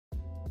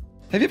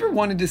Have you ever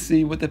wanted to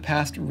see what the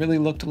past really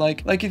looked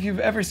like? Like if you've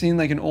ever seen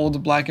like an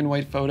old black and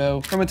white photo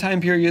from a time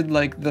period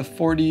like the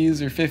 40s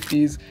or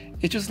 50s,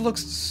 it just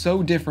looks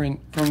so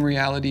different from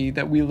reality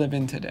that we live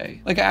in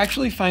today. Like I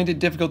actually find it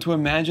difficult to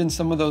imagine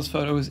some of those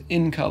photos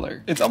in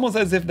color. It's almost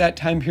as if that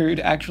time period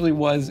actually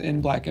was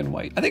in black and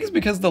white. I think it's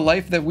because the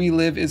life that we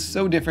live is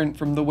so different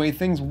from the way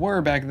things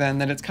were back then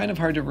that it's kind of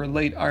hard to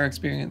relate our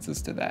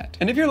experiences to that.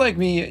 And if you're like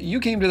me,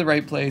 you came to the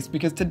right place,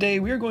 because today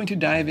we are going to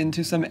dive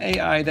into some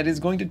AI that is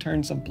going to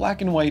turn some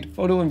black and white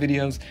photo and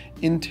videos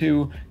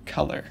into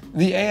color.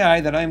 The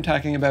AI that I'm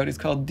talking about is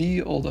called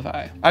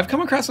De-Oldify. I've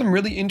come across some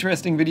really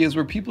interesting videos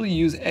where people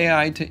use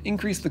AI to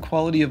increase the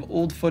quality of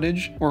old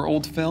footage or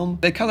old film.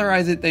 They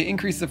colorize it, they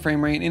increase the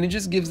frame rate, and it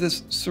just gives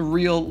this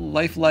surreal,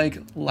 lifelike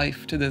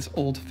life to this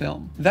old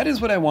film. That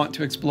is what I want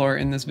to explore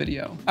in this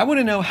video. I want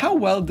to know, how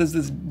well does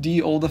this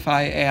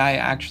De-Oldify AI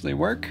actually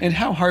work, and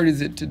how hard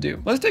is it to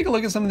do? Let's take a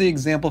look at some of the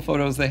example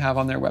photos they have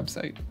on their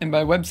website. And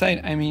by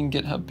website, I mean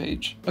GitHub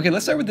page. Okay,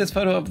 let's start with this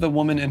photo of the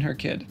woman and her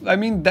kid. I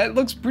mean, that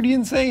looks pretty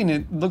insane.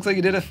 It looks like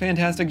it did a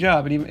fantastic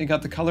job. It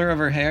got the color of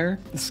her hair,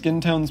 the skin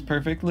tones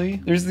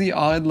perfectly. There's the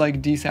odd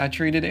like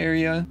desaturated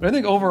area, but I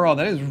think overall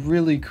that is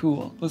really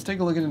cool. Let's take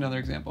a look at another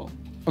example.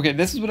 Okay,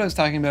 this is what I was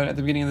talking about at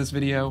the beginning of this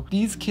video.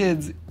 These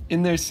kids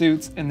in their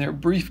suits and their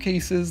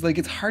briefcases, like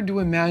it's hard to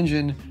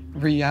imagine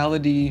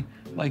reality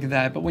like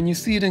that, but when you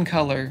see it in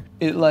color,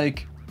 it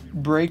like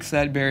breaks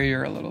that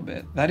barrier a little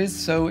bit. That is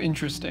so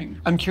interesting.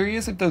 I'm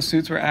curious if those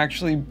suits were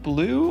actually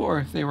blue or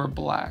if they were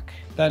black.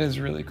 That is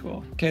really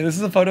cool. Okay, this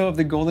is a photo of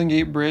the Golden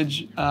Gate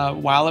Bridge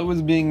while it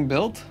was being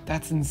built.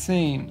 That's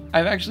insane.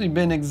 I've actually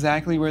been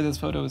exactly where this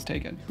photo was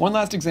taken. One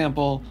last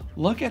example,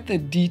 look at the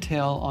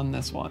detail on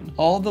this one.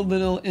 All the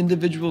little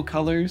individual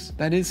colors,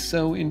 that is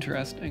so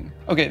interesting.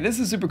 Okay, this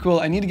is super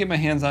cool. I need to get my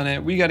hands on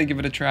it. We got to give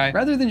it a try.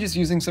 Rather than just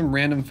using some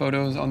random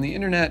photos on the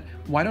internet,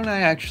 why don't I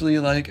actually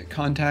like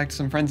contact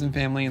some friends and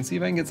family and see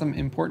if I can get some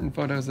important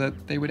photos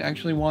that they would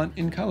actually want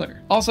in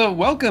color. Also,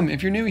 welcome.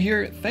 If you're new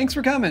here, thanks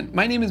for coming.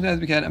 My name is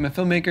Paquette. I'm a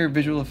filmmaker,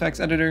 visual effects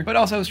editor, but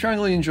also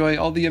strongly enjoy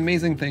all the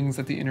amazing things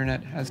that the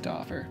internet has to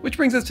offer. Which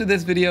brings us to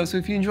this video, so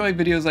if you enjoy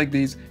videos like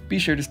these, be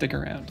sure to stick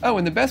around. Oh,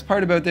 and the best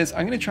part about this,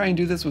 I'm gonna try and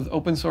do this with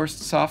open source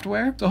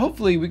software, so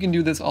hopefully we can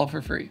do this all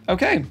for free.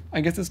 Okay,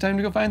 I guess it's time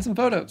to go find some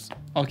photos.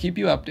 I'll keep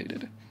you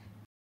updated.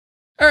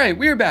 Alright,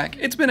 we're back.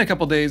 It's been a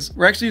couple days.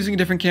 We're actually using a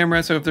different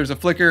camera, so if there's a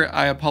flicker,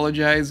 I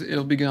apologize.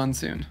 It'll be gone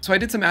soon. So I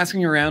did some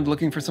asking around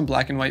looking for some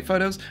black and white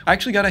photos. I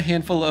actually got a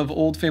handful of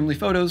old family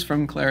photos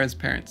from Clara's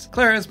parents.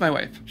 Clara is my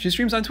wife. She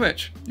streams on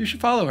Twitch. You should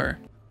follow her.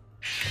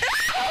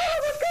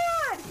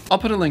 I'll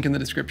put a link in the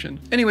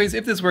description. Anyways,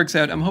 if this works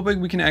out, I'm hoping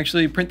we can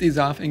actually print these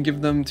off and give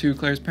them to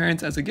Claire's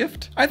parents as a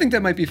gift. I think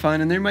that might be fun,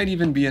 and there might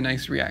even be a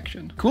nice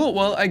reaction. Cool,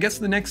 well, I guess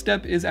the next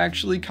step is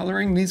actually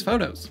coloring these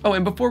photos. Oh,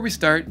 and before we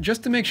start,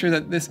 just to make sure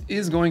that this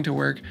is going to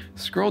work,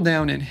 scroll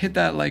down and hit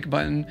that like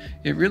button.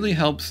 It really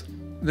helps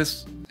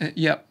this,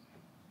 yep.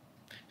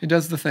 It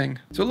does the thing.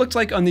 So it looks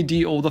like on the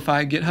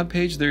De-Oldify GitHub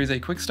page, there is a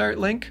quick start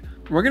link.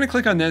 We're gonna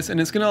click on this,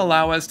 and it's gonna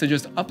allow us to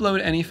just upload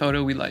any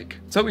photo we like.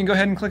 So we can go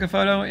ahead and click a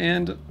photo,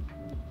 and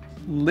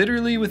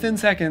literally within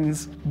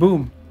seconds,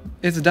 boom,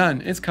 it's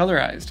done, it's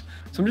colorized.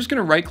 So I'm just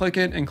gonna right click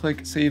it and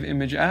click save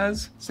image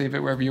as, save it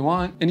wherever you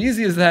want. And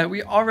easy as that,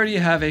 we already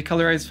have a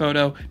colorized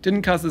photo,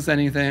 didn't cost us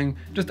anything.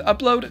 Just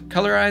upload,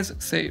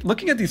 colorize, save.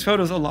 Looking at these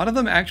photos, a lot of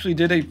them actually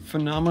did a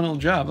phenomenal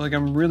job. Like,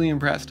 I'm really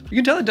impressed. You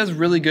can tell it does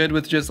really good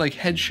with just like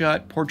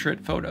headshot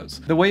portrait photos.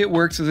 The way it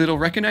works is it'll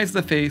recognize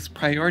the face,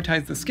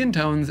 prioritize the skin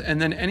tones,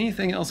 and then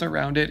anything else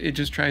around it, it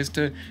just tries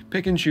to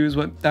pick and choose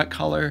what that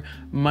color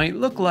might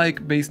look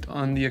like based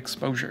on the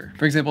exposure.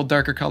 For example,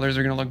 darker colors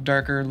are gonna look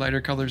darker,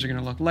 lighter colors are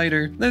gonna look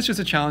lighter. That's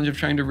just a challenge of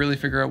trying to really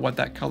figure out what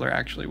that color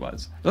actually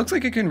was. It looks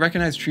like it can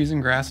recognize trees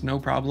and grass no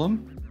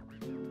problem.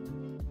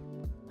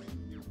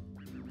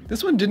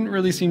 This one didn't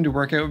really seem to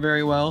work out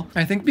very well.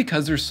 I think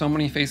because there's so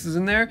many faces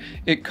in there,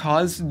 it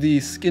caused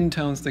the skin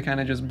tones to kind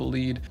of just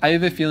bleed. I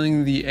have a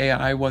feeling the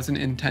AI wasn't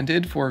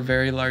intended for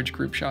very large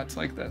group shots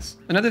like this.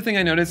 Another thing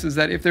I noticed is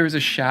that if there is a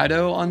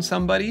shadow on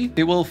somebody,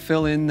 it will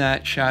fill in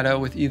that shadow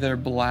with either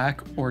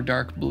black or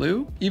dark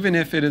blue, even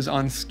if it is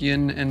on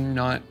skin and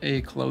not a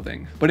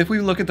clothing. But if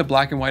we look at the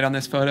black and white on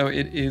this photo,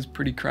 it is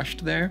pretty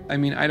crushed there. I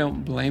mean, I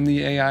don't blame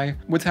the AI.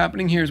 What's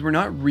happening here is we're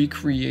not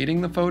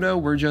recreating the photo,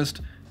 we're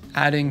just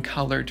adding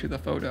color to the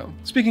photo.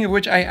 Speaking of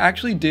which, I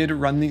actually did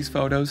run these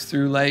photos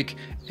through like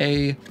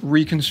a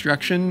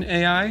Reconstruction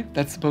AI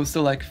that's supposed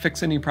to like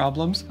fix any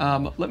problems.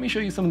 Let me show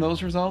you some of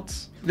those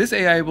results. This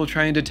AI will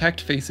try and detect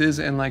faces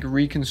and like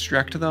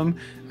reconstruct them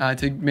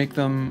to make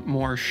them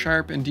more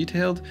sharp and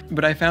detailed.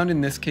 But I found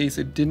in this case,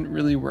 it didn't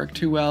really work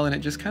too well, and it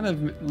just kind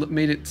of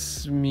made it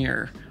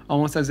smear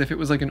almost as if it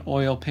was like an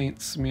oil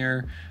paint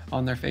smear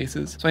on their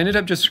faces. So I ended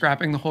up just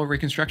scrapping the whole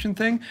reconstruction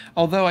thing,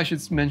 although I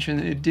should mention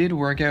it did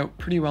work out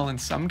pretty well in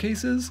some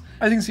cases.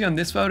 As you can see on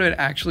this photo, it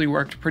actually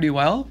worked pretty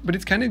well, but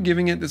it's kind of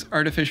giving it this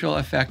artificial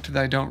effect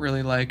that I don't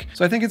really like.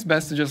 So I think it's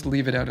best to just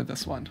leave it out of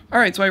this one. All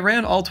right, so I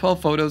ran all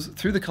 12 photos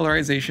through the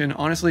colorization.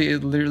 Honestly,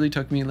 it literally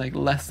took me like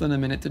less than a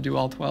minute to do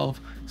all 12.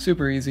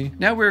 Super easy.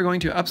 Now we're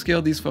going to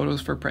upscale these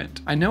photos for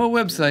print. I know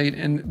a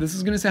website, and this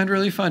is going to sound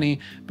really funny,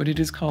 but it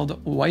is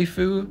called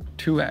Waifu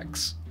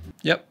 2X.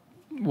 Yep.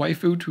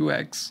 Waifu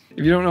 2X.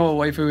 If you don't know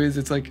what waifu is,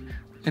 it's like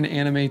an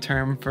anime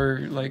term for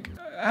like,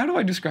 how do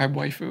I describe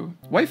waifu?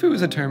 Waifu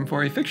is a term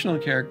for a fictional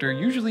character,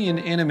 usually in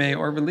anime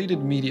or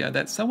related media,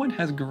 that someone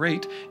has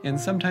great and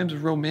sometimes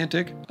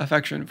romantic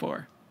affection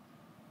for.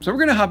 So we're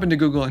gonna hop into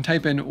Google and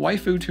type in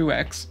Waifu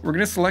 2X. We're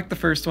gonna select the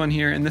first one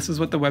here, and this is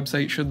what the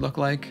website should look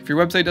like. If your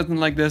website doesn't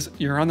like this,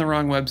 you're on the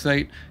wrong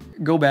website.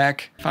 Go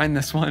back, find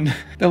this one.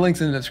 The link's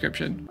in the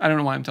description. I don't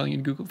know why I'm telling you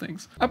to Google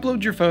things.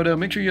 Upload your photo,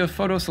 make sure you have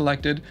photo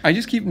selected. I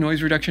just keep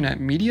noise reduction at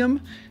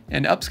medium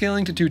and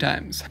upscaling to 2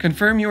 times.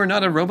 Confirm you are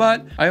not a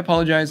robot. I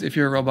apologize if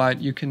you're a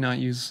robot, you cannot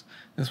use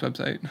this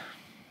website.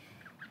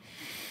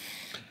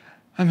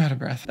 I'm out of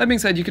breath. That being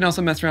said, you can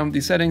also mess around with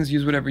these settings,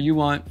 use whatever you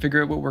want,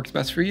 figure out what works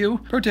best for you.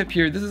 Pro tip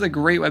here, this is a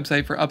great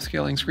website for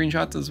upscaling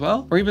screenshots as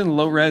well, or even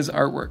low-res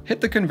artwork.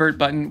 Hit the convert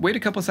button, wait a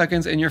couple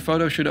seconds, and your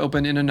photo should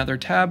open in another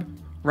tab.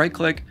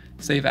 Right-click,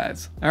 save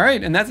as. All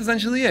right, and that's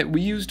essentially it.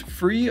 We used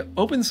free,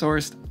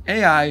 open-sourced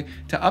AI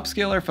to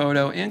upscale our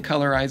photo and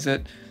colorize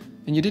it,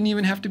 and you didn't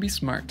even have to be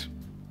smart.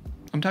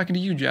 I'm talking to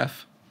you,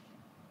 Jeff.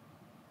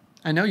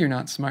 I know you're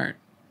not smart,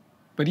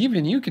 but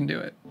even you can do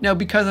it. Now,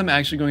 because I'm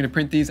actually going to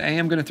print these, I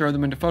am going to throw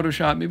them into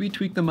Photoshop, maybe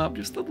tweak them up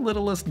just the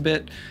littlest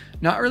bit,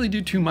 not really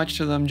do too much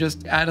to them,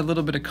 just add a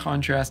little bit of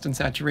contrast and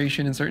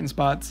saturation in certain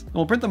spots. And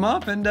we'll print them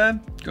off and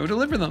go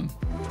deliver them.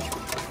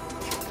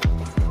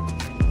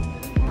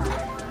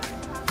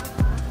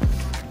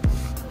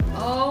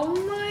 Oh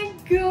my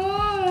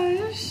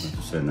gosh. I'm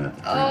just saying that.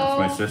 Oh,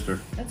 That's my sister.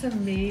 That's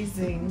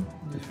amazing.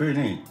 It's very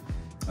neat.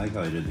 I like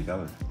how I did the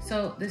color.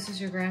 So this is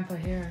your grandpa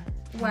here.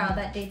 Wow,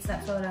 that dates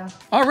that photo.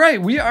 All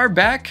right, we are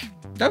back.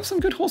 That was some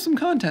good wholesome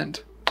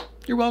content.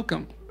 You're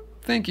welcome.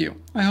 Thank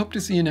you. I hope to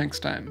see you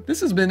next time.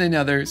 This has been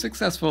another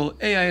successful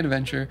AI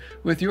adventure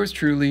with yours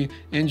truly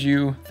and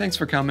you. Thanks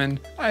for coming.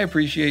 I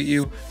appreciate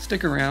you.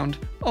 Stick around.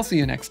 I'll see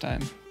you next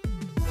time.